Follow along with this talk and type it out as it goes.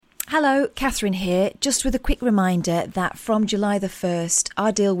Hello, Catherine here. Just with a quick reminder that from July the 1st,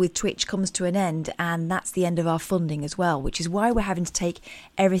 our deal with Twitch comes to an end, and that's the end of our funding as well, which is why we're having to take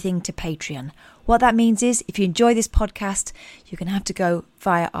everything to Patreon. What that means is, if you enjoy this podcast, you're going to have to go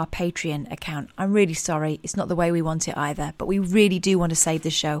via our Patreon account. I'm really sorry, it's not the way we want it either, but we really do want to save the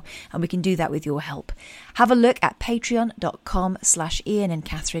show, and we can do that with your help. Have a look at patreon.com/Ian and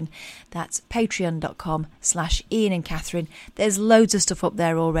Catherine. That's patreon.com/Ian and Catherine. There's loads of stuff up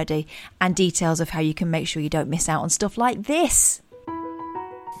there already, and details of how you can make sure you don't miss out on stuff like this.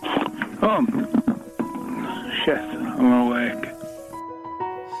 Oh, shit, I'm awake.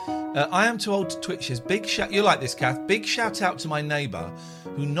 I am too old to Twitches. Big shout. You like this, Kath? Big shout out to my neighbour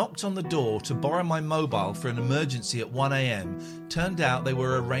who knocked on the door to borrow my mobile for an emergency at 1 a.m. Turned out they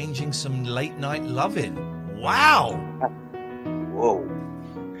were arranging some late night loving. Wow. Whoa.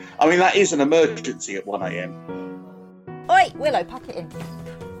 I mean, that is an emergency at 1 a.m. Oi, Willow, pack it in.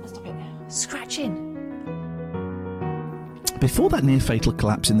 Stop it. Scratching. Before that near-fatal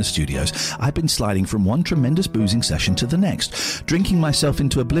collapse in the studios, I'd been sliding from one tremendous boozing session to the next, drinking myself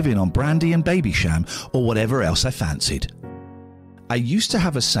into oblivion on brandy and baby sham, or whatever else I fancied. I used to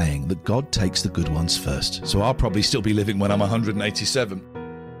have a saying that God takes the good ones first, so I'll probably still be living when I'm 187.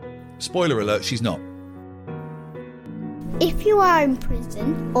 Spoiler alert, she's not. If you are in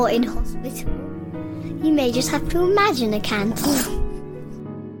prison or in hospital, you may just have to imagine a candle.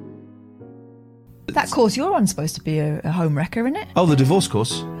 That course you're on supposed to be a home wrecker, isn't it? Oh, the divorce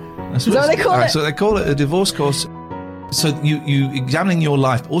course. That's Is that what they call it? So they call it a divorce course. So you examining your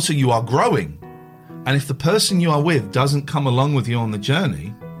life. Also, you are growing. And if the person you are with doesn't come along with you on the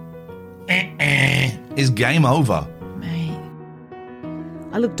journey, is game over. Mate.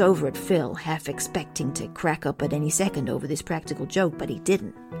 I looked over at Phil, half expecting to crack up at any second over this practical joke, but he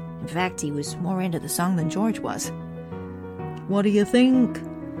didn't. In fact, he was more into the song than George was. What do you think?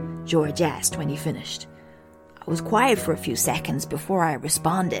 George asked when he finished. I was quiet for a few seconds before I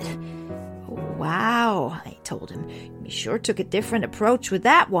responded. Wow, I told him. You sure took a different approach with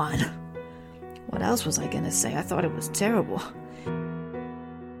that one. What else was I going to say? I thought it was terrible.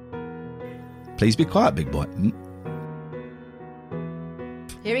 Please be quiet, big boy.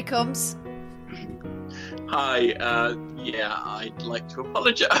 Here he comes. Hi, I'd like to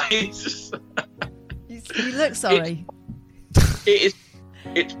apologise. You look sorry.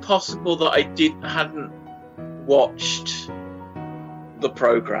 It's possible that I hadn't watched the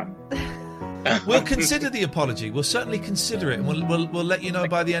programme. We'll consider the apology. We'll certainly consider it, and we'll let you know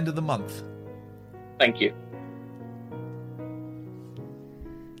by the end of the month. Thank you.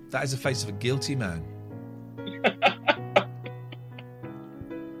 That is the face of a guilty man.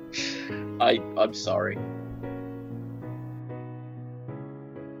 I'm sorry.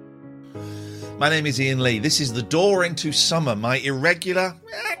 My name is Ian Lee. This is The Door into Summer, my irregular,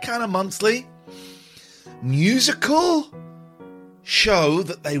 kind of monthly musical show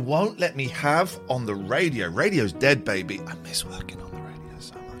that they won't let me have on the radio. Radio's dead, baby. I miss working on the radio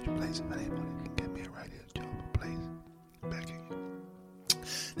so much. Please, if anybody can get me a radio job, please. Begging you.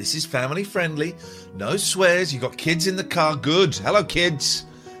 This is family friendly. No swears. You got kids in the car. Good. Hello, kids.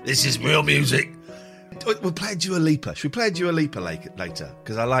 This is real music. We'll play Dua Lipa. Should we play Dua Lipa later?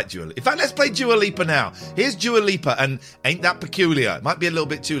 Because I like Dua Lipa. In fact, let's play Dua Lipa now. Here's Dua Lipa, and Ain't That Peculiar. It might be a little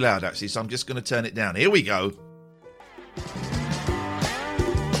bit too loud, actually, so I'm just going to turn it down. Here we go.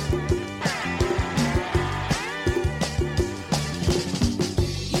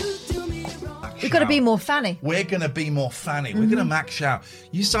 We've got to be more fanny. We're going to be more fanny. We're going to max out.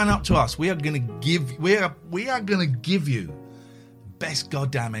 You sign up to us. We are going to give you best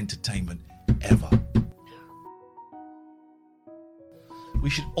goddamn entertainment ever. We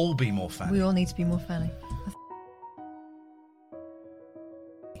should all be more fanny. We all need to be more fanny.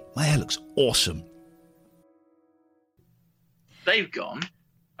 My hair looks awesome. They've gone.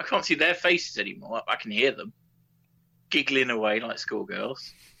 I can't see their faces anymore. I can hear them giggling away like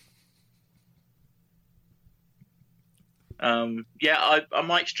schoolgirls. I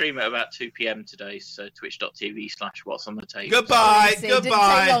might stream at about 2 p.m. today, so twitch.tv/what's on the table. Goodbye. It didn't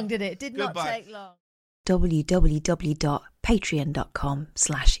take long, did it? It did not take long.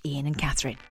 www.patreon.com/Ian and Catherine.